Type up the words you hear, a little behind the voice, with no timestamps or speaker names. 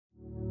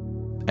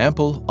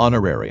ample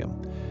honorarium.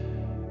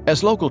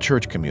 As local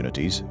church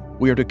communities,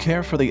 we are to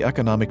care for the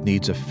economic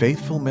needs of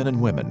faithful men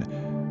and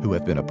women who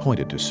have been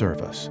appointed to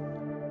serve us.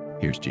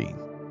 Here's Gene.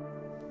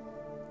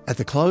 At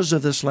the close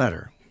of this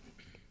letter,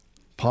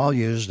 Paul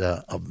used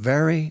a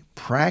very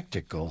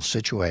practical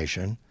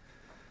situation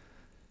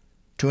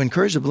to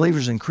encourage the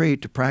believers in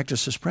Crete to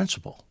practice this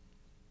principle.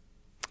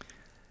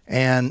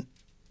 And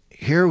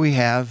here we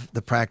have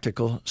the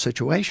practical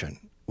situation,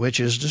 which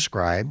is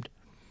described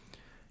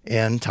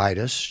in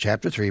Titus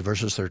chapter 3,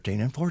 verses 13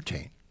 and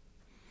 14.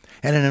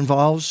 And it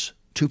involves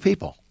two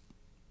people,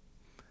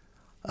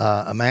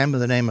 a man by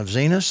the name of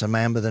Zenas, a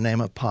man by the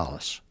name of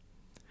Apollos.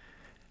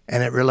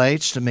 And it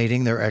relates to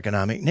meeting their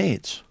economic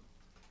needs.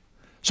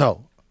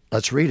 So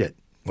let's read it.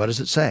 What does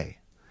it say?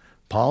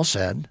 Paul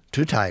said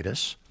to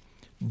Titus,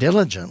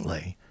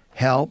 diligently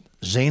help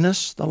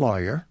Zenas the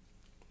lawyer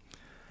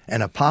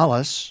and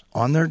Apollos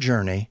on their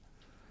journey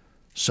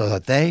so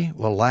that they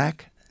will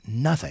lack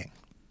nothing.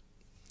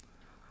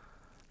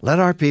 Let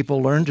our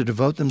people learn to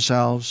devote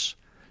themselves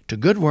to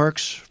good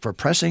works for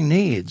pressing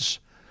needs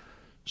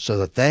so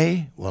that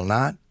they will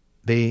not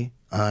be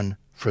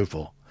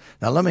unfruitful.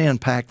 Now let me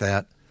unpack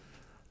that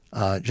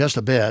just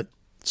a bit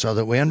so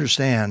that we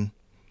understand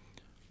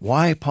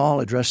why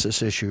Paul addressed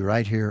this issue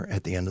right here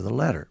at the end of the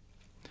letter.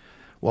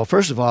 Well,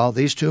 first of all,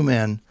 these two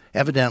men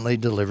evidently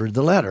delivered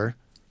the letter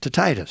to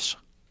Titus.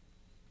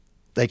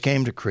 They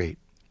came to Crete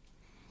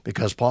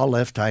because Paul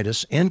left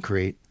Titus in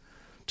Crete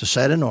to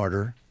set in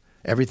order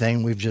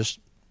everything we've just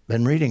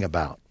been reading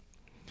about.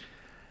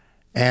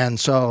 And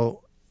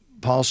so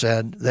Paul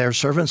said they're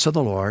servants of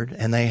the Lord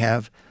and they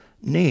have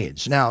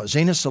needs. Now,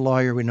 Zenas the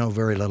lawyer we know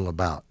very little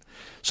about.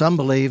 Some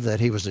believe that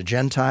he was a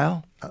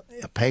Gentile,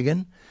 a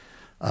pagan,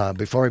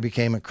 before he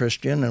became a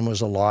Christian and was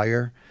a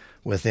lawyer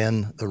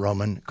within the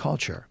Roman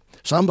culture.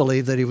 Some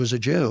believe that he was a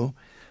Jew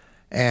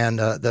and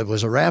that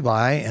was a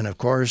rabbi, and of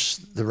course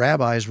the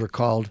rabbis were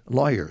called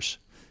lawyers.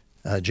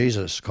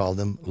 Jesus called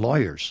them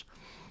lawyers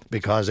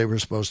because they were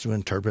supposed to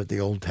interpret the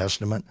Old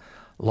Testament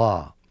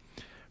law.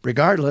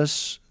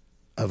 Regardless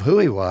of who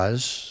he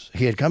was,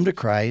 he had come to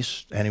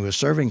Christ and he was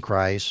serving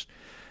Christ,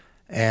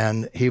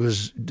 and he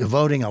was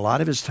devoting a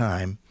lot of his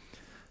time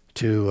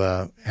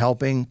to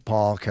helping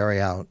Paul carry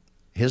out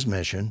his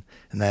mission,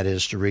 and that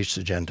is to reach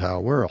the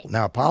Gentile world.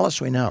 Now, Apollos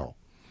we know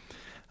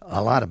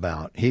a lot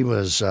about. He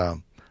was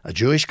a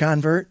Jewish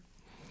convert.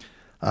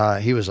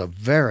 He was a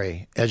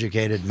very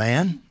educated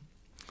man.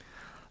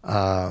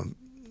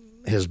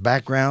 His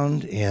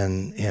background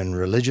in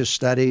religious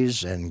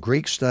studies and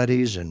Greek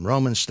studies and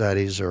Roman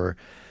studies are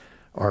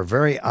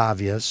very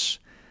obvious,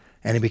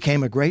 and he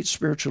became a great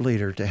spiritual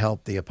leader to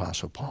help the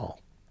Apostle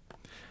Paul.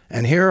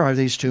 And here are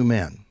these two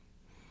men.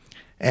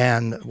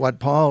 And what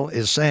Paul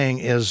is saying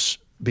is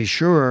be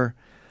sure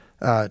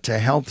to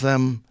help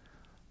them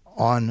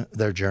on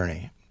their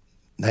journey.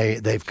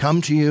 They've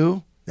come to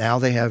you. Now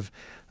they have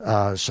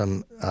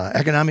some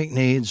economic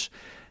needs.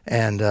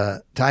 And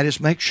Titus,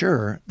 make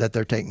sure that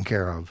they're taken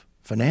care of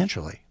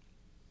financially.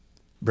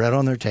 Bread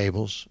on their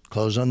tables,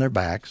 clothes on their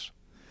backs,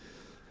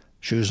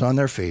 shoes on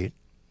their feet,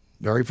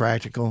 very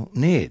practical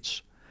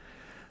needs.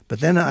 But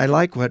then I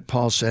like what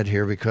Paul said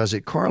here because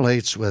it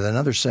correlates with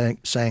another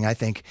saying I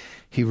think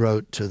he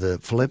wrote to the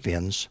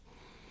Philippians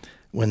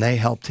when they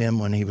helped him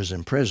when he was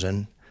in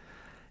prison.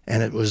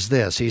 And it was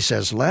this. He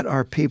says, let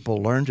our people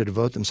learn to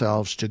devote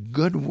themselves to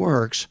good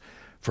works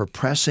for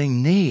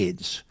pressing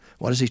needs.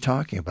 What is he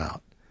talking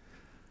about?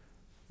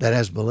 That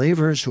as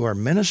believers who are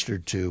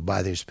ministered to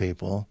by these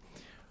people,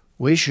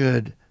 we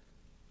should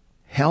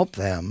help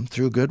them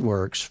through good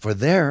works for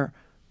their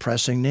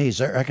pressing needs,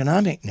 their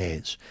economic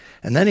needs.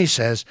 And then he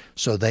says,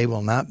 so they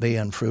will not be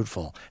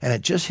unfruitful. And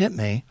it just hit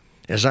me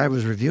as I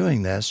was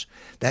reviewing this,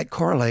 that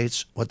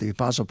correlates what the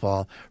Apostle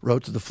Paul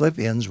wrote to the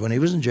Philippians when he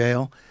was in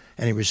jail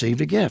and he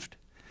received a gift.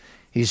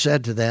 He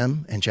said to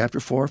them in chapter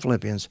 4 of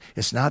Philippians,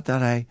 it's not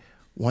that I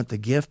want the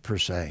gift per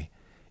se,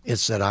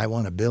 it's that I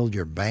want to build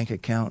your bank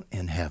account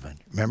in heaven.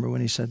 Remember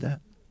when he said that?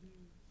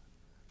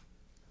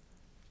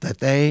 That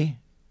they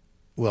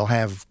will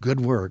have good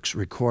works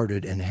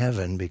recorded in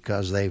heaven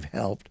because they've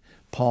helped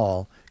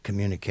Paul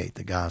communicate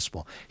the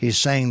gospel. He's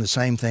saying the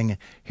same thing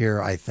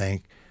here, I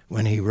think,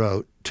 when he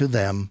wrote to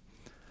them,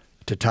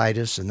 to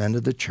Titus, and then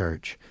to the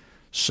church,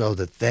 so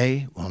that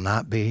they will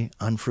not be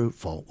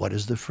unfruitful. What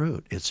is the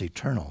fruit? It's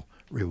eternal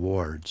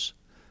rewards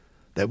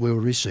that we will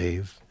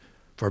receive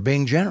for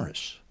being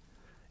generous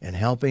in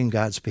helping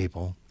God's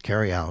people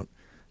carry out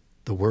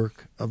the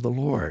work of the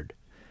Lord.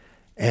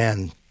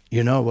 And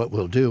you know what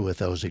we'll do with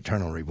those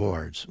eternal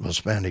rewards. We'll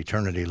spend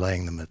eternity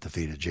laying them at the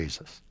feet of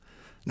Jesus,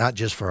 not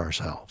just for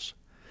ourselves,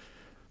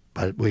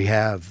 but we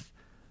have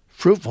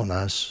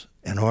fruitfulness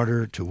in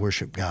order to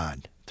worship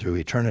God through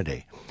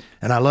eternity.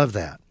 And I love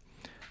that.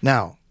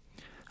 Now,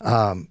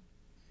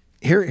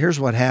 here's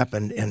what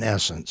happened in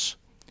essence,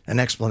 an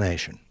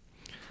explanation.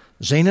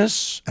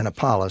 Zenas and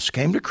Apollos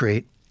came to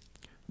Crete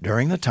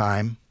during the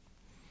time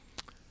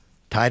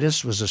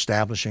Titus was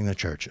establishing the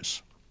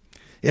churches.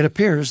 It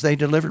appears they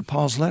delivered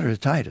Paul's letter to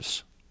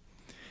Titus.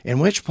 in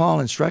which Paul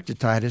instructed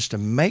Titus to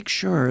make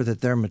sure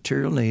that their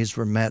material needs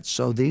were met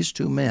so these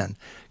two men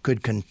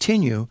could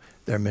continue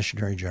their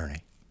missionary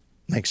journey.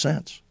 Makes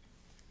sense.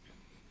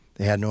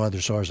 They had no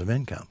other source of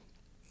income.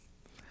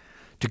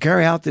 To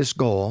carry out this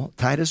goal,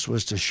 Titus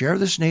was to share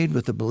this need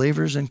with the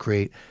believers in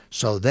Crete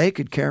so they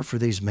could care for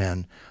these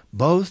men,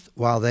 both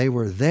while they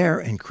were there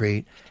in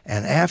Crete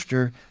and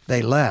after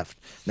they left.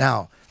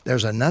 Now,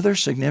 there's another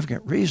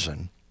significant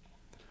reason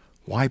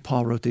why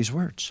Paul wrote these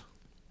words.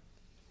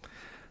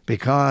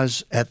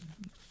 Because at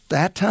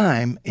that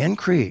time in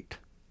Crete,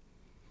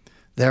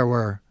 there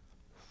were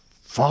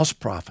false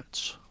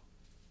prophets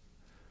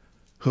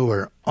who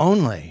were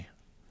only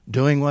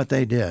doing what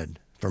they did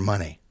for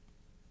money.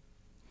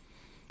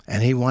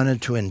 And he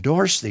wanted to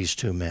endorse these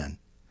two men.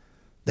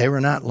 They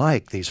were not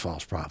like these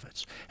false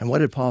prophets. And what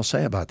did Paul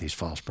say about these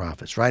false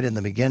prophets? Right in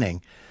the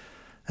beginning,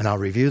 and I'll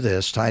review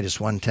this, Titus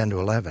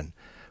 1:10-11.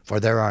 For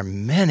there are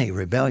many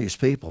rebellious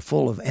people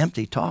full of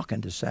empty talk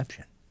and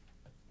deception.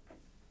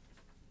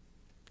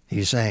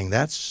 He's saying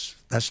that's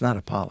not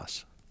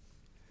Apollos.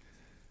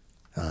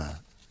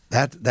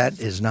 That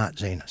is not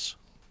Zenos.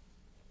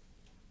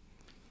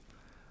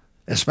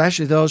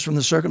 Especially those from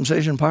the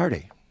circumcision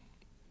party.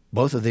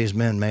 Both of these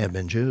men may have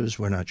been Jews,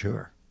 we're not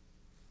sure.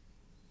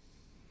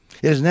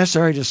 It is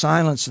necessary to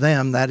silence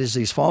them, that is,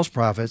 these false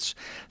prophets.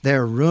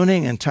 They're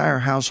ruining entire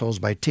households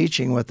by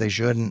teaching what they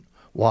shouldn't.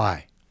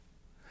 Why?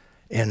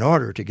 In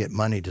order to get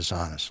money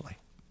dishonestly.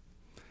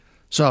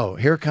 So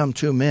here come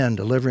two men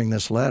delivering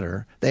this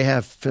letter. They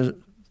have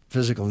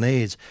physical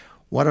needs.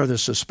 What are the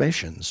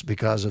suspicions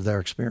because of their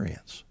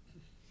experience?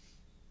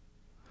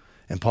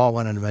 And Paul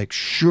wanted to make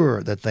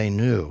sure that they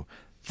knew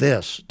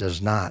this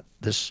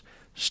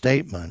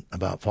statement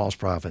about false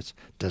prophets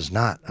does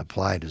not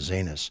apply to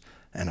Zenos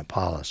and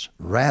Apollos.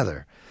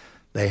 Rather,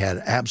 they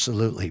had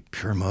absolutely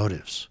pure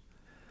motives.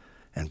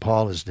 And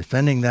Paul is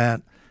defending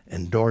that,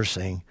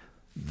 endorsing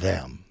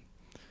them.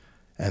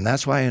 And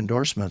that's why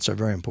endorsements are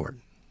very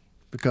important.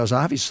 Because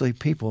obviously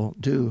people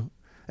do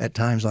at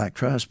times lack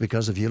trust,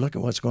 because if you look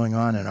at what's going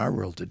on in our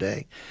world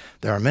today,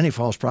 there are many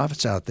false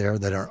prophets out there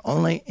that are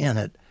only in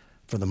it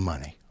for the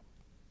money.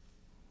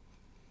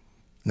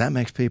 And that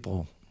makes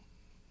people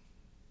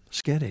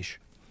skittish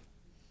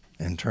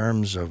in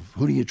terms of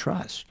who do you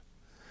trust.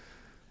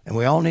 And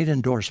we all need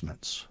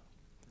endorsements.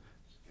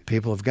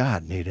 People of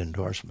God need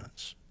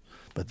endorsements.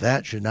 But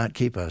that should not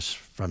keep us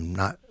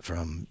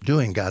from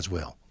doing God's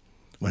will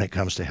when it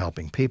comes to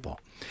helping people.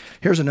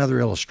 Here's another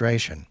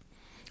illustration.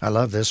 I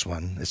love this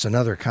one. It's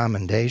another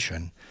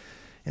commendation,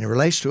 and it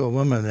relates to a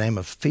woman by the name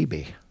of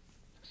Phoebe.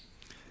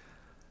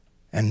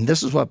 And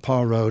this is what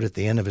Paul wrote at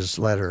the end of his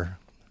letter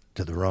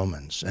to the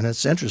Romans. And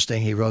it's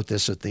interesting, he wrote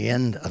this at the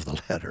end of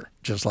the letter,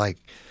 just like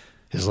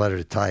his letter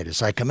to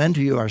Titus. I commend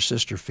to you our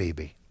sister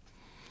Phoebe,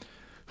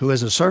 who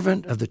is a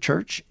servant of the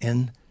church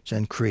in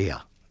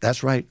Cenchrea.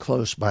 That's right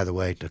close, by the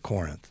way, to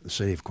Corinth, the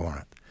city of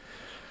Corinth.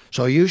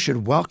 So you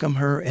should welcome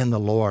her in the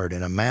Lord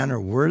in a manner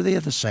worthy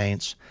of the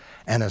saints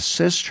and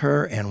assist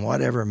her in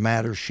whatever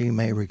matter she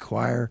may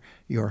require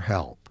your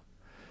help.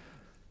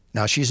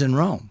 Now she's in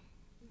Rome.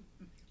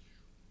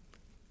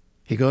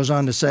 He goes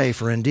on to say,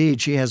 for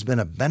indeed she has been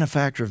a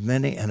benefactor of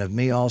many and of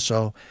me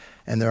also,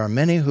 and there are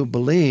many who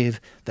believe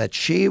that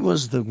she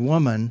was the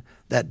woman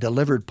that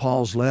delivered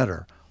Paul's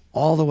letter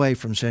all the way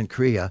from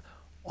Cenchrea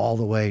all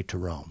the way to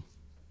Rome,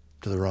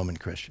 to the Roman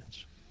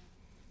Christians.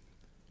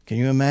 Can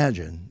you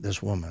imagine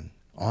this woman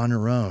on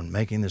her own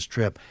making this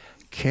trip,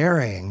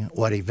 carrying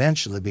what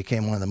eventually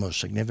became one of the most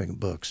significant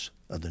books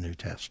of the New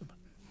Testament?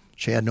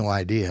 She had no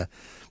idea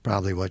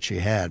probably what she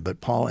had,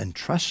 but Paul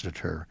entrusted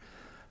her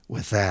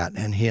with that,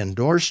 and he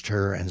endorsed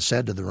her and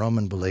said to the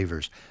Roman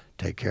believers,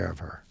 take care of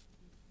her.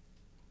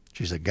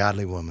 She's a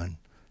godly woman,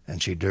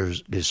 and she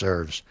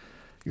deserves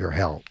your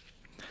help.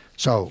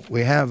 So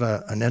we have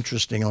an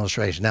interesting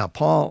illustration. Now,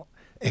 Paul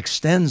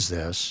extends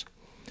this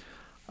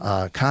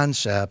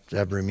concept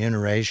of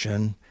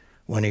remuneration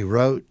when he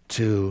wrote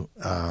to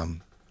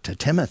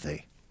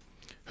Timothy,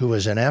 who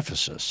was in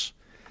Ephesus,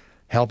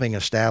 helping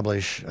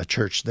establish a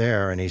church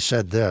there. And he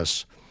said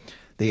this,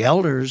 the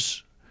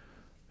elders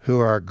who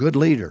are good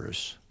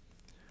leaders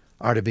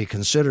are to be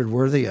considered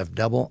worthy of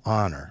double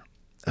honor,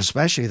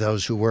 especially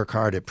those who work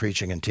hard at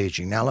preaching and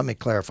teaching. Now, let me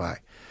clarify.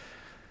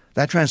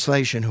 That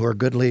translation, who are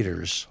good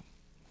leaders,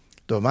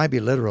 though it might be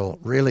literal,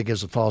 really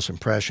gives a false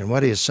impression.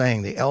 What he is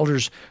saying, the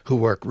elders who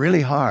work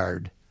really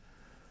hard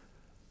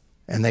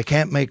and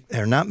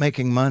they're not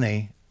making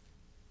money,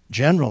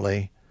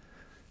 generally,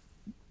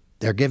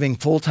 they're giving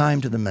full-time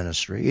to the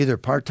ministry, either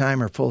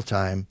part-time or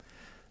full-time.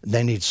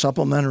 They need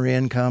supplementary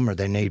income or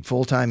they need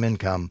full-time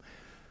income.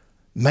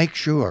 Make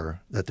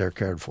sure that they're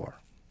cared for.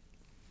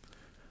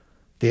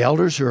 The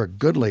elders who are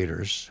good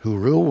leaders, who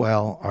rule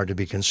well, are to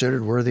be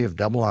considered worthy of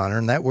double honor.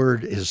 And that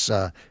word is,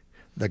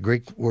 the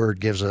Greek word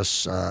gives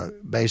us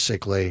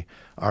basically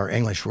our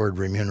English word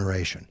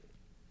remuneration.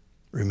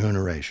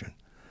 Remuneration.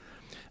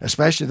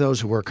 especially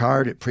those who work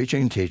hard at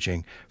preaching and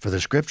teaching, for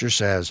the Scripture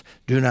says,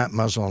 do not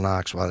muzzle an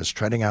ox while it's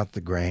treading out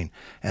the grain,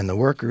 and the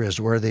worker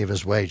is worthy of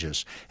his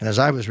wages. And as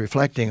I was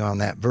reflecting on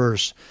that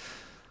verse,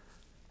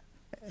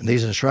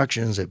 these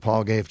instructions that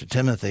Paul gave to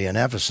Timothy in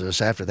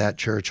Ephesus after that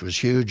church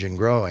was huge and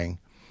growing,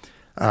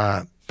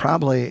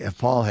 probably if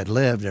Paul had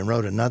lived and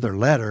wrote another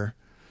letter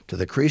to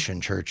the Cretan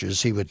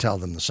churches, he would tell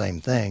them the same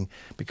thing,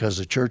 because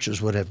the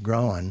churches would have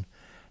grown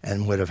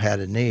and would have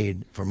had a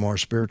need for more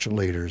spiritual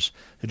leaders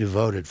who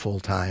devoted full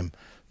time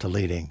to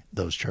leading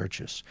those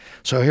churches.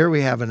 So here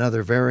we have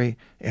another very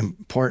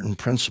important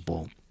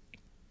principle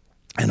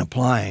in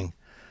applying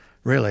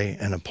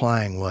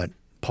what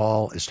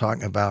Paul is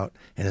talking about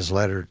in his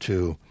letter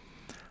to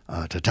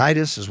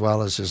Titus, as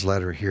well as his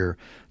letter here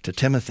to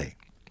Timothy.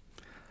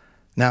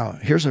 Now,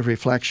 here's a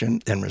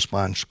reflection and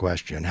response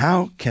question.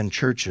 How can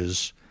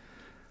churches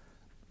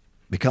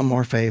become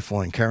more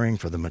faithful in caring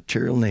for the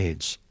material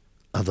needs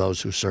of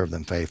those who serve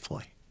them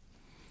faithfully?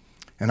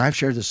 And I've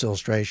shared this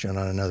illustration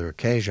on another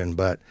occasion,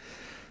 but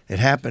it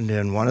happened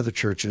in one of the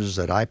churches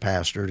that I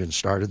pastored and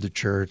started the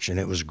church, and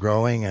it was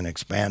growing and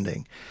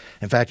expanding.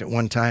 In fact, at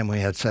one time we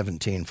had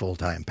 17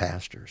 full-time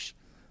pastors.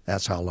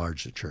 That's how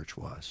large the church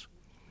was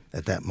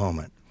at that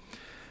moment.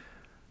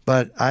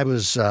 But I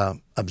was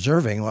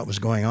observing what was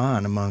going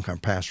on among our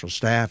pastoral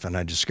staff, and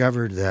I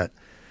discovered that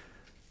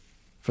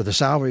for the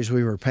salaries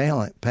we were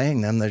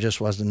paying them, there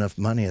just wasn't enough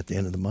money at the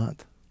end of the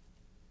month.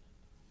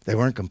 They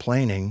weren't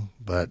complaining,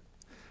 but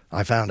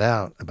I found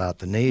out about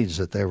the needs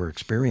that they were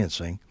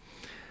experiencing.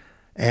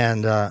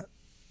 And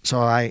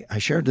so I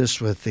shared this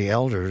with the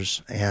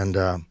elders, and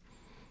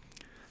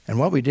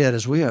what we did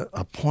is we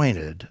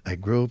appointed a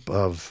group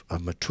of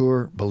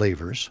mature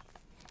believers,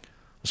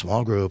 a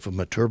small group of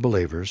mature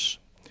believers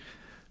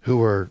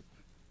who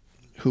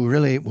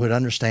really would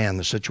understand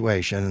the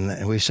situation.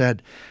 And we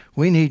said,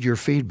 we need your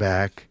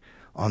feedback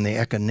on the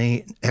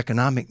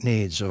economic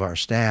needs of our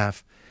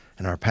staff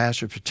and our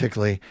pastor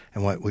particularly,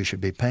 and what we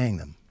should be paying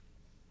them.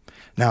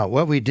 Now,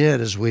 what we did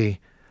is we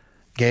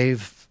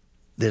gave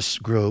this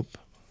group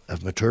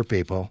of mature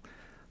people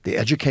the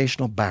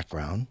educational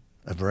background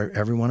of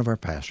every one of our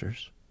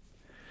pastors.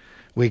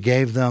 We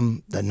gave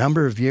them the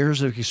number of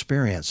years of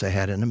experience they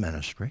had in the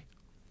ministry.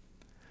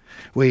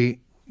 We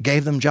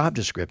gave them job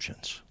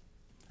descriptions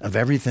of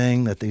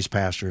everything that these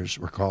pastors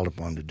were called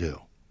upon to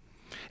do.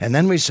 And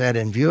then we said,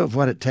 in view of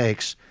what it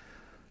takes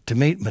to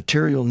meet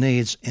material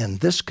needs in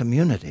this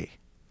community,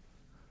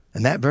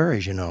 and that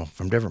varies,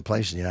 from different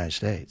places in the United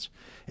States,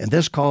 in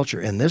this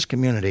culture, in this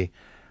community,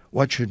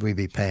 what should we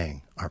be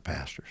paying our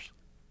pastors?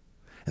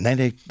 And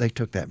then they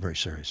took that very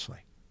seriously.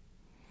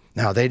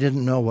 Now, they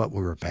didn't know what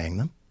we were paying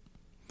them.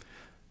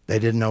 They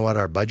didn't know what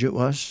our budget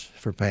was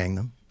for paying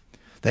them.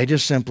 They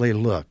just simply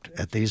looked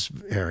at these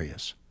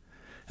areas,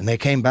 and they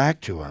came back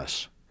to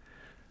us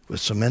with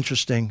some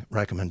interesting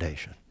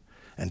recommendation.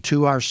 And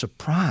to our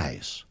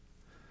surprise,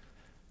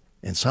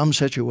 in some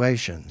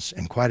situations,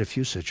 in quite a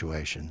few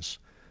situations,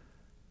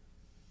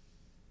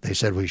 they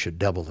said we should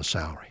double the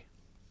salary.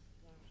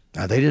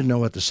 Now, they didn't know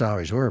what the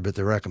salaries were, but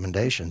the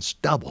recommendations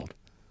doubled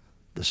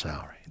the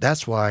salary.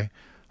 That's why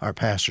our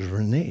pastors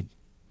were in need.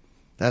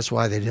 That's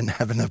why they didn't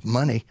have enough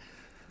money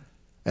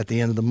at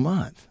the end of the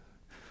month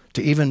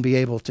to even be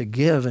able to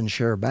give and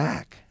share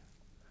back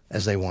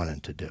as they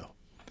wanted to do.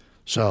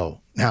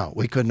 So now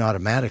we couldn't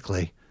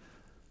automatically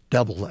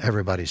double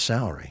everybody's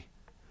salary.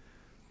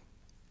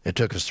 It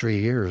took us 3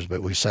 years,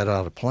 but we set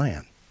out a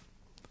plan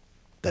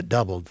that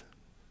doubled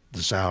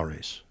the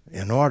salaries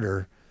in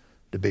order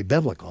to be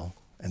biblical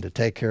and to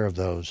take care of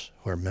those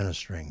who are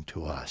ministering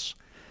to us.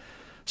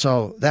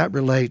 So that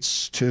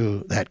relates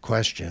to that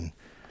question,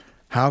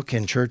 how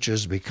can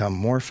churches become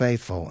more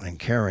faithful in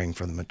caring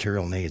for the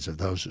material needs of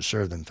those who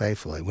serve them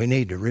faithfully? We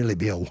need to really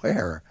be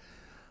aware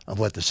of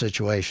what the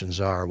situations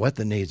are, what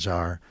the needs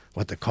are,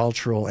 what the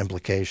cultural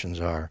implications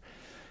are,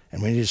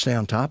 and we need to stay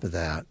on top of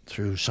that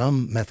through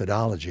some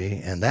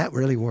methodology, and that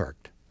really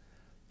worked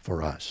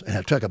for us. And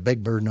it took a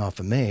big burden off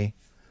of me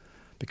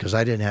because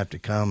I didn't have to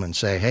come and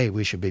say, hey,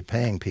 we should be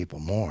paying people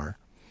more.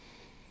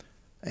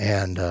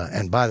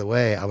 And by the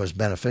way, I was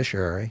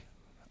beneficiary,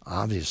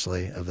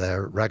 obviously, of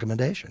their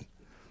recommendation,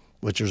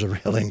 which was a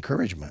real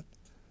encouragement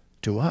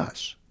to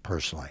us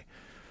personally.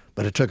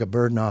 But it took a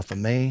burden off of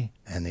me,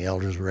 and the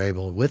elders were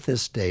able, with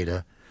this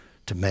data,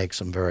 to make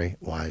some very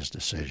wise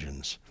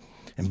decisions.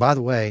 And by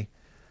the way,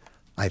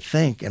 I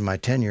think in my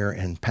tenure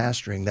in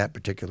pastoring that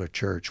particular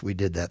church, we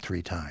did that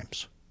 3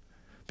 times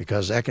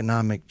because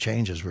economic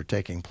changes were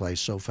taking place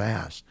so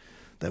fast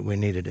that we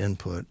needed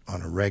input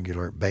on a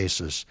regular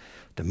basis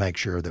to make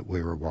sure that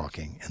we were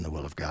walking in the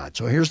will of God.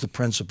 So here's the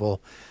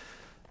principle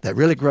that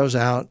really grows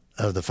out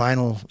of the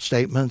final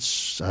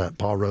statements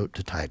Paul wrote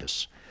to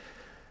Titus.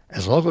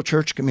 As local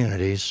church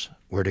communities,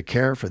 we're to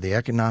care for the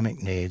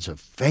economic needs of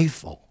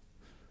faithful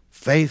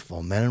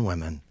men and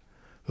women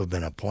who have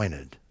been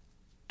appointed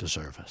to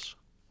serve us.